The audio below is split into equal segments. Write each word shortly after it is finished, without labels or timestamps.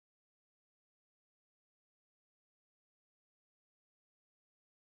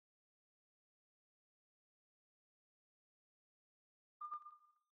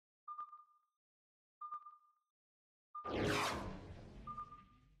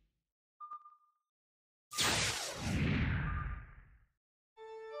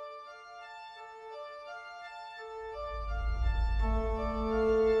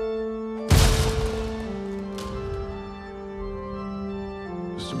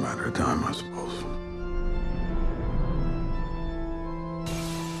matter of time, I suppose.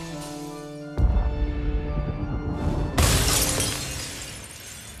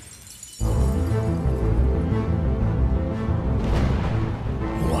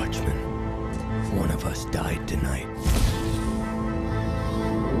 Watchman, one of us died tonight.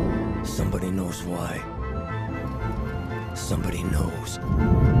 Somebody knows why. Somebody knows. I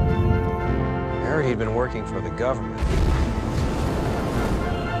heard he'd been working for the government.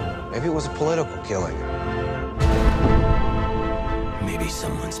 Maybe it was a political killing. Maybe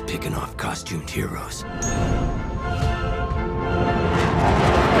someone's picking off costumed heroes.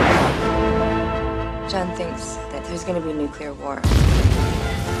 John thinks that there's going to be a nuclear war.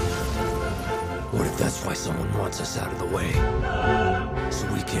 What if that's why someone wants us out of the way? So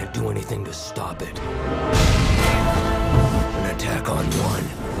we can't do anything to stop it. An attack on one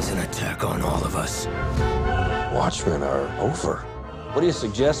is an attack on all of us. Watchmen are over. What do you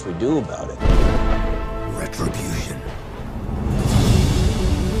suggest we do about it? Retribution.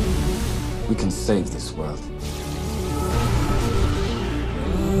 We can save this world.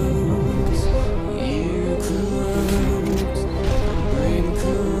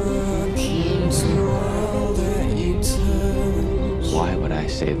 Why would I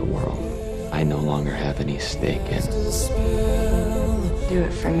save the world? I no longer have any stake in. Do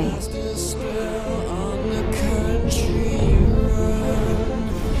it for me.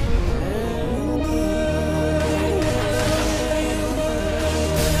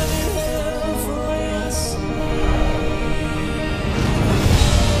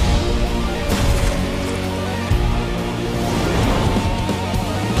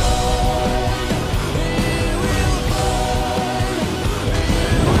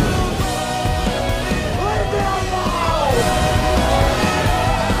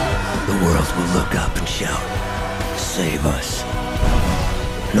 Will look up and shout, "Save us."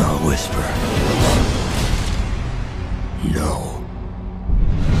 And I'll whisper, "No."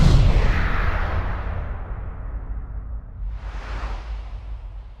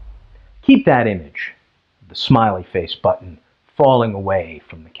 Keep that image, the smiley face button falling away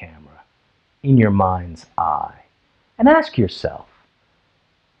from the camera, in your mind's eye, and ask yourself,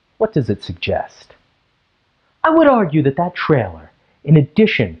 what does it suggest? I would argue that that trailer, in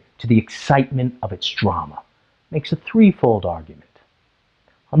addition to the excitement of its drama, makes a threefold argument.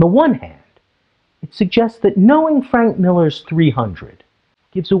 On the one hand, it suggests that knowing Frank Miller's 300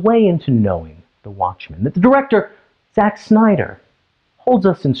 gives a way into knowing The Watchmen, that the director, Zack Snyder, holds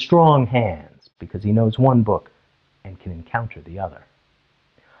us in strong hands because he knows one book and can encounter the other.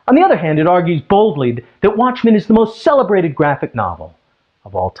 On the other hand, it argues boldly that Watchmen is the most celebrated graphic novel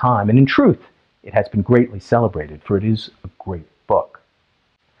of all time, and in truth, it has been greatly celebrated, for it is a great book.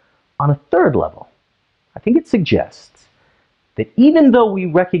 On a third level, I think it suggests that even though we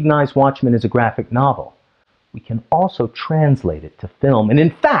recognize Watchmen as a graphic novel, we can also translate it to film. And in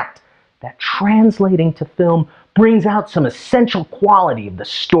fact, that translating to film brings out some essential quality of the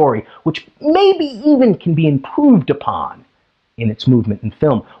story, which maybe even can be improved upon in its movement in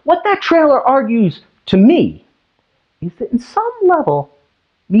film. What that trailer argues to me is that in some level,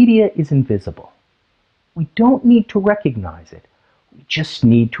 media is invisible. We don't need to recognize it. We just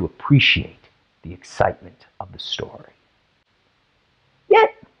need to appreciate the excitement of the story.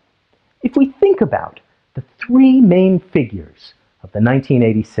 Yet, if we think about the three main figures of the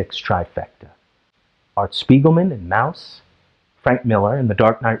 1986 trifecta, Art Spiegelman in Mouse, Frank Miller in The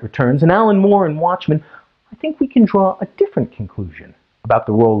Dark Knight Returns, and Alan Moore in Watchmen, I think we can draw a different conclusion about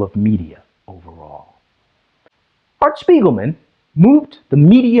the role of media overall. Art Spiegelman moved the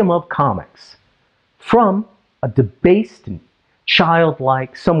medium of comics from a debased and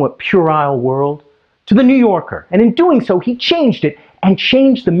childlike, somewhat puerile world to The New Yorker, and in doing so, he changed it and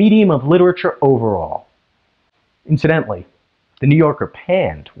changed the medium of literature overall. Incidentally, The New Yorker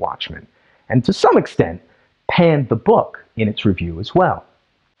panned Watchmen, and to some extent, panned the book in its review as well.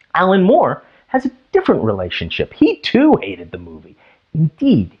 Alan Moore has a different relationship. He too hated the movie.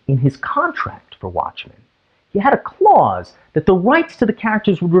 Indeed, in his contract for Watchmen, he had a clause that the rights to the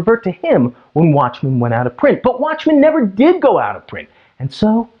characters would revert to him when Watchmen went out of print. But Watchmen never did go out of print, and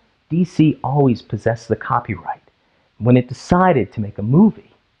so DC always possessed the copyright. When it decided to make a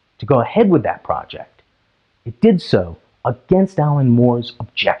movie, to go ahead with that project, it did so against Alan Moore's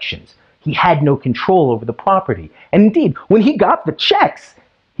objections. He had no control over the property. And indeed, when he got the checks,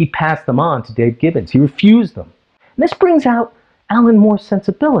 he passed them on to Dave Gibbons. He refused them. And this brings out Alan Moore's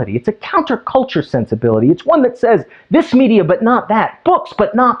sensibility. It's a counterculture sensibility. It's one that says, this media but not that, books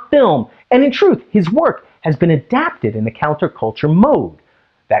but not film. And in truth, his work has been adapted in a counterculture mode.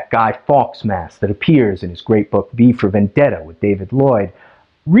 That Guy Fawkes mask that appears in his great book V for Vendetta with David Lloyd,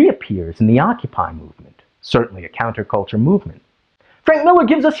 reappears in the Occupy movement, certainly a counterculture movement. Frank Miller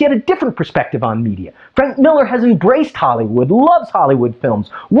gives us yet a different perspective on media. Frank Miller has embraced Hollywood, loves Hollywood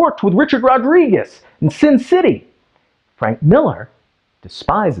films, worked with Richard Rodriguez in Sin City. Frank Miller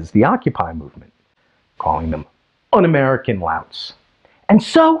despises the Occupy movement, calling them un-American louts. And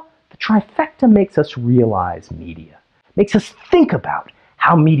so, the trifecta makes us realize media, makes us think about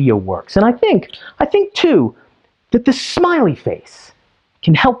how media works. And I think too, that the smiley face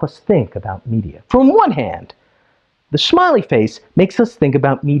can help us think about media. From one hand, the smiley face makes us think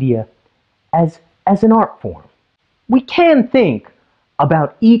about media as an art form. We can think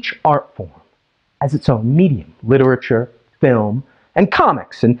about each art form as its own medium: literature, film, and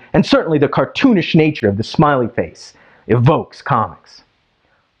comics, and certainly the cartoonish nature of the smiley face evokes comics.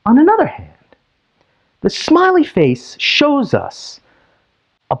 On another hand, the smiley face shows us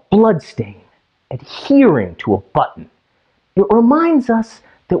a bloodstain adhering to a button. It reminds us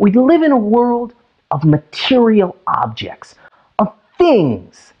that we live in a world of material objects, of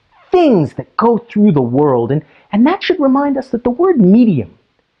things that go through the world, and that should remind us that the word medium,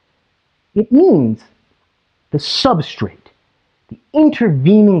 it means the substrate, the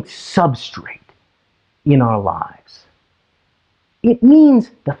intervening substrate in our lives. It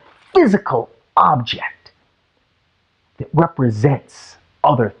means the physical object that represents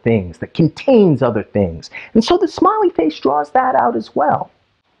other things, that contains other things. And so the smiley face draws that out as well.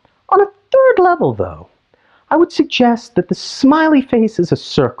 On a third level, though, I would suggest that the smiley face is a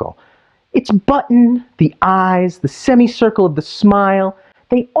circle. Its button, the eyes, the semicircle of the smile,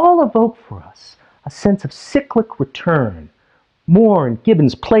 they all evoke for us a sense of cyclic return. Moore and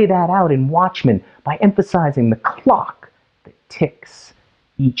Gibbons play that out in Watchmen by emphasizing the clock that ticks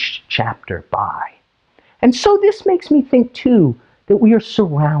each chapter by. And so this makes me think, too, that we are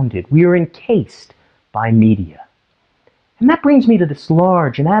surrounded, we are encased by media. And that brings me to this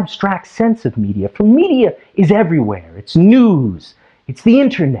large and abstract sense of media. For media is everywhere. It's news, it's the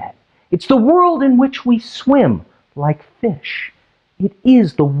internet, it's the world in which we swim like fish. It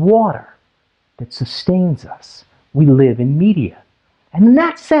is the water that sustains us. We live in media. And in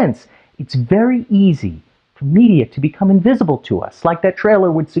that sense, it's very easy for media to become invisible to us, like that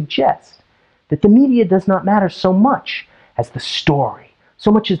trailer would suggest, that the media does not matter so much as the story,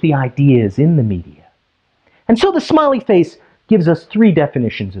 so much as the ideas in the media. And so the smiley face gives us three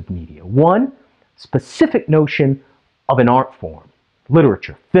definitions of media. One, specific notion of an art form: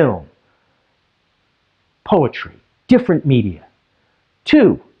 literature, film, poetry, different media.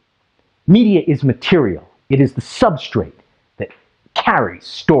 Two, media is material. It is the substrate that carries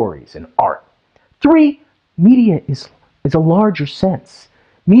stories and art. Three, media is a larger sense.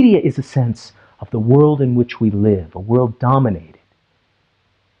 Media is a sense of the world in which we live, a world dominated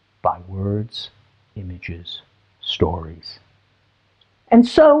by words, images, stories. And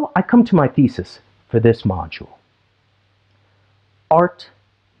so I come to my thesis for this module. Art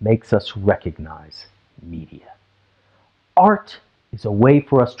makes us recognize media. Art is a way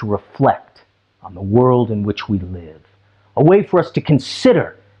for us to reflect on the world in which we live, a way for us to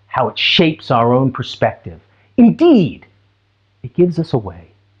consider how it shapes our own perspective. Indeed, it gives us a way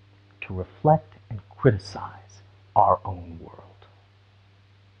to reflect and criticize our own world.